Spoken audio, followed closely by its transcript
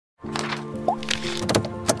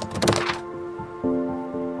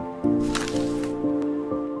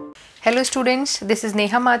Hello students, this is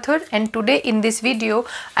Neha Mathur and today in this video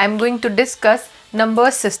I am going to discuss number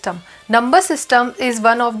system. Number system is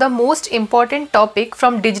one of the most important topic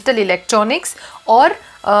from digital electronics or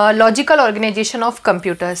logical organization of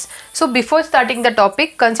computers. So before starting the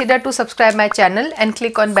topic, consider to subscribe my channel and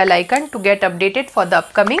click on bell icon to get updated for the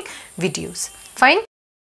upcoming videos. Fine.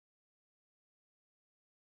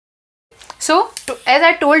 So as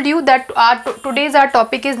I told you that today's our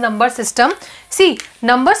topic is number system. See,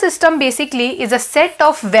 number system basically is a set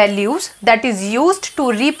of values that is used to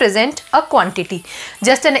represent a quantity.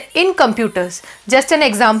 In computers, just an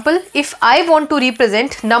example, if I want to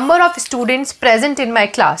represent number of students present in my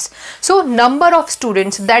class. So number of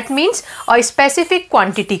students, that means a specific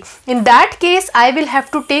quantity. In that case, I will have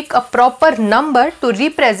to take a proper number to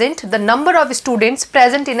represent the number of students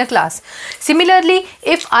present in a class. Similarly,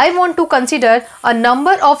 if I want to consider a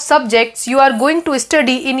number of subjects you are going to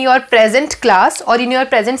study in your present class or in your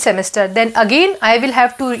present semester, then again I will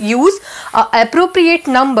have to use an appropriate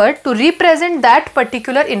number to represent that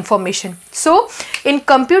particular information. So in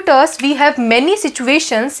computers we have many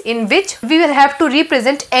situations in which we will have to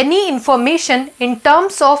represent any information in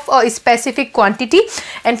terms of a specific quantity,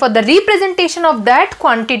 and for the representation of that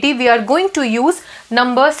quantity we are going to use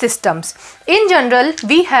number systems. In general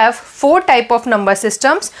we have 4 type of number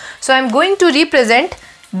systems, so I am going to represent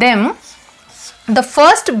them. The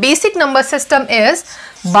first basic number system is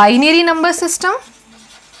binary number system.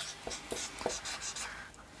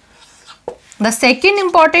 The second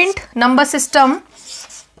important number system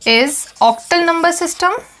is octal number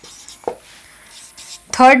system.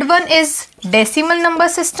 Third one is decimal number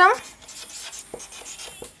system.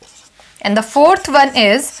 And the fourth one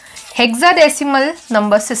is hexadecimal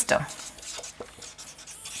number system.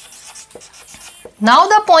 Now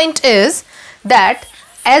the point is that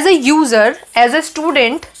as a user, as a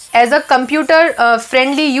student, as a computer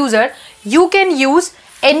friendly user, you can use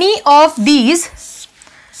any of these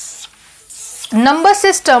number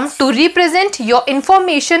system to represent your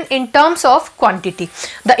information in terms of quantity.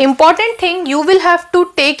 The important thing you will have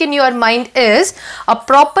to take in your mind is a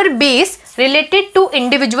proper base related to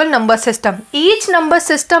individual number system. Each number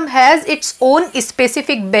system has its own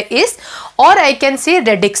specific base, or I can say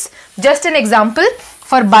radix. Just an example,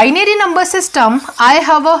 for binary number system I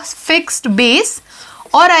have a fixed base,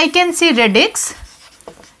 or I can say radix,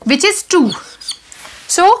 which is 2.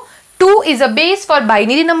 So 2 is a base for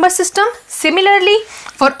binary number system. Similarly,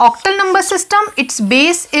 for octal number system its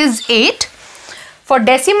base is 8. For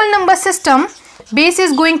decimal number system base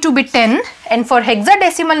is going to be 10, and for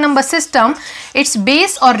hexadecimal number system its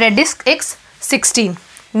base or radix is 16.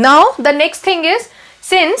 Now the next thing is,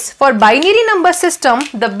 since for binary number system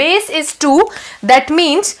the base is 2, that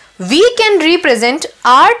means we can represent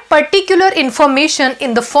our particular information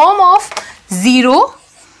in the form of 0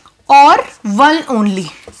 or 1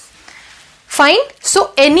 only. Fine.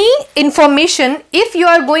 So any information if you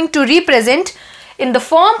are going to represent in the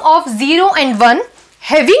form of 0 and 1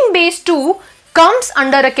 having base 2 comes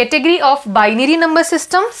under a category of binary number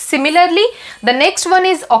system. Similarly, the next one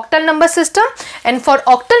is octal number system, and for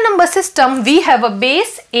octal number system we have a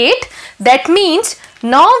base 8. That means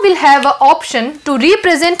now we'll have an option to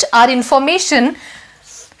represent our information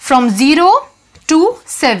from 0 to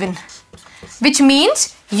 7, which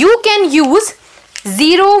means you can use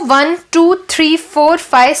 0, 1, 2, 3, 4,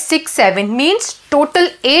 5, 6, 7 means total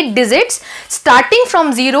 8 digits starting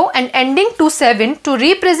from 0 and ending to 7 to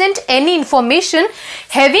represent any information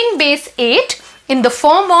having base 8 in the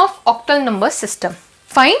form of octal number system.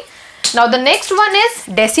 Fine. Now the next one is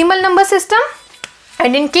decimal number system,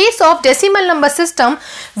 and in case of decimal number system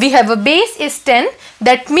we have a base is 10.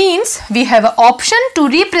 That means we have an option to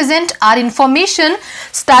represent our information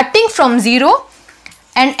starting from 0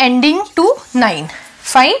 and ending to 9.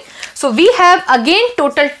 Fine. So we have again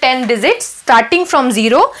total 10 digits starting from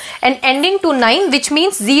 0 and ending to 9, which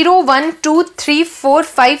means 0, 1, 2, 3, 4,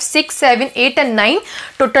 5, 6, 7, 8 and 9.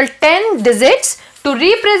 Total 10 digits to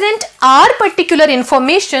represent our particular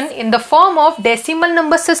information in the form of decimal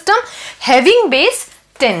number system having base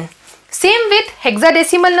 10. Same with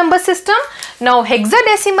hexadecimal number system. Now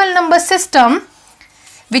hexadecimal number system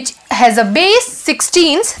which has a base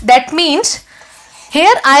 16s, that means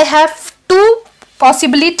here I have 2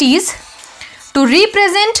 possibilities to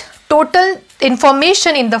represent total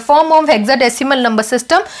information in the form of hexadecimal number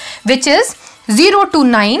system, which is 0 to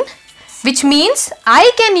 9, which means I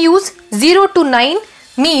can use 0 to 9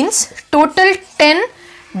 means total 10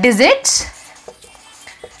 digits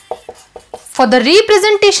for the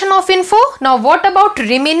representation of info. Now what about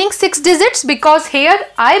remaining 6 digits, because here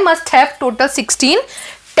I must have total 16.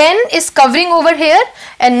 10 is covering over here,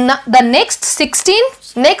 and the next 6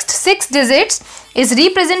 digits is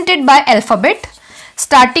represented by alphabet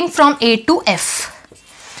starting from A to F.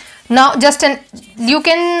 Now you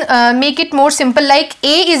can make it more simple, like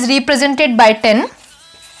A is represented by 10,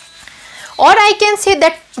 or I can say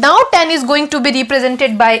that now 10 is going to be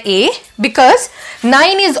represented by A because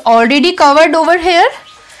 9 is already covered over here.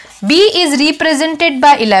 B is represented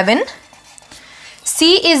by 11,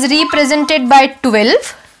 C is represented by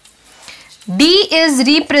 12, D is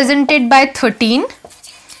represented by 13,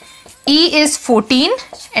 E is 14,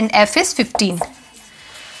 and F is 15.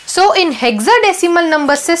 So in hexadecimal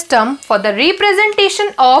number system, for the representation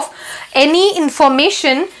of any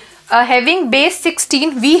information having base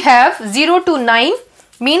 16, we have 0 to 9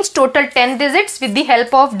 means total 10 digits with the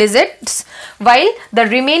help of digits, while the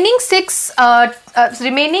remaining 6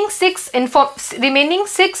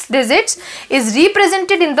 digits is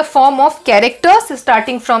represented in the form of characters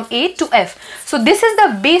starting from A to F. So this is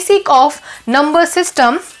the basic of number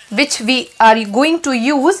system which we are going to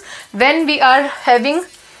use when we are having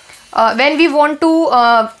when we want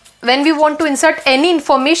to insert any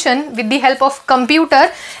information with the help of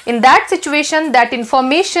computer. In that situation, that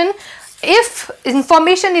information, if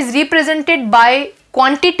information is represented by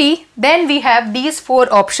quantity, then we have these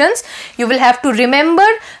 4 options. You will have to remember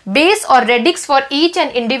base or radix for each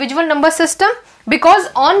and individual number system, because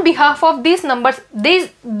on behalf of these numbers,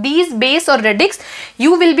 these base or radix,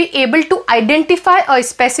 you will be able to identify a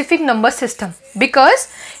specific number system. Because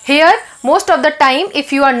here most of the time,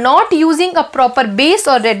 if you are not using a proper base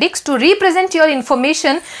or radix to represent your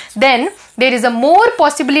information, then there is a more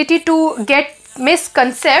possibility to get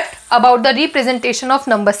misconcept about the representation of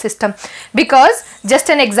number system. Because just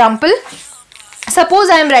an example, suppose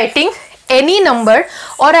I am writing any number,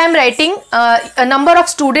 or I am writing a number of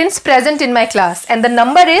students present in my class, and the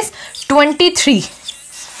number is 23.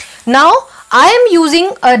 Now I am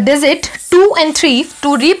using a digit 2 and 3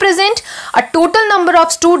 to represent a total number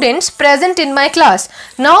of students present in my class.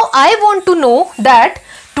 Now I want to know that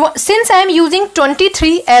since I am using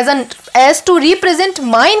 23 as to represent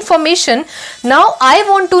my information, now I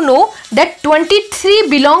want to know that 23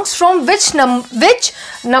 belongs from which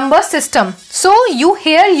number system. So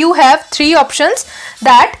here you have 3 options,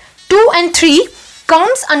 that 2 and 3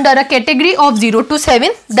 comes under a category of 0 to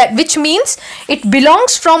 7, that which means it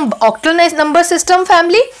belongs from octal number system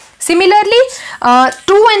family. Similarly,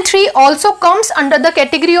 2 and 3 also comes under the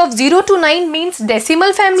category of 0 to 9, means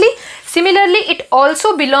decimal family. Similarly,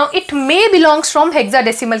 it may belongs from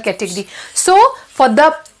hexadecimal category. So for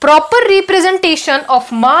the proper representation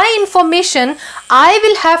of my information, I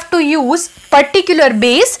will have to use particular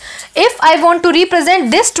base. If I want to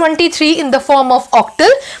represent this 23 in the form of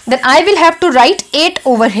octal, then I will have to write 8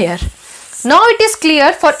 over here. Now it is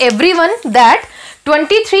clear for everyone that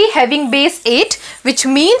 23 having base 8, which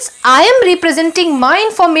means I am representing my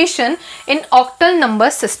information in octal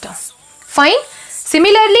number system. Fine.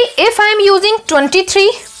 Similarly, if I am using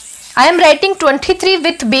 23, I am writing 23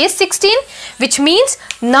 with base 16, which means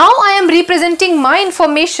now I am representing my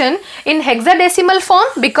information in hexadecimal form,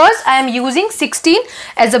 because I am using 16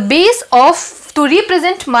 as a base to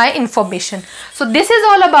represent my information. So this is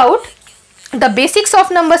all about the basics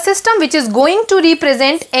of number system, which is going to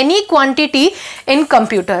represent any quantity in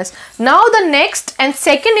computers. Now the next and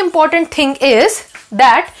second important thing is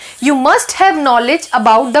that you must have knowledge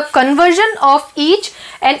about the conversion of each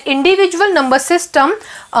and individual number system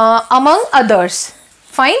among others.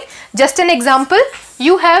 Fine. Just an example,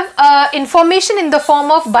 you have information in the form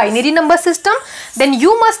of binary number system, then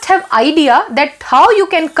you must have idea that how you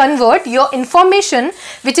can convert your information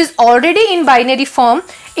which is already in binary form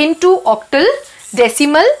into octal,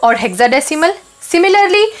 decimal or hexadecimal.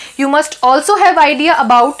 Similarly, you must also have idea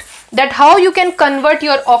about that how you can convert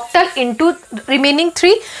your octal into remaining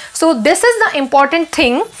 3. So this is the important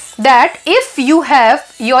thing, that if you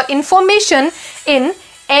have your information in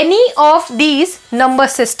any of these number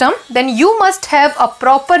system, then you must have a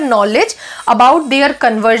proper knowledge about their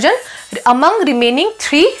conversion among remaining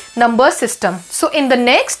 3 number system. So in the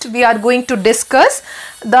next we are going to discuss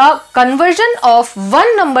the conversion of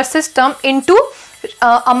one number system into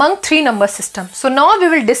among 3 number system. So now we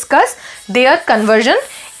will discuss their conversion.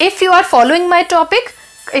 If you are following my topic,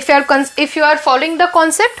 if you are following the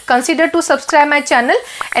concept, consider to subscribe my channel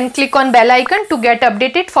and click on bell icon to get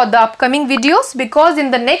updated for the upcoming videos, because in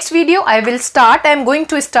the next video I am going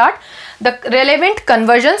to start the relevant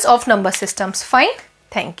conversions of number systems. Fine.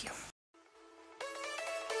 Thank you.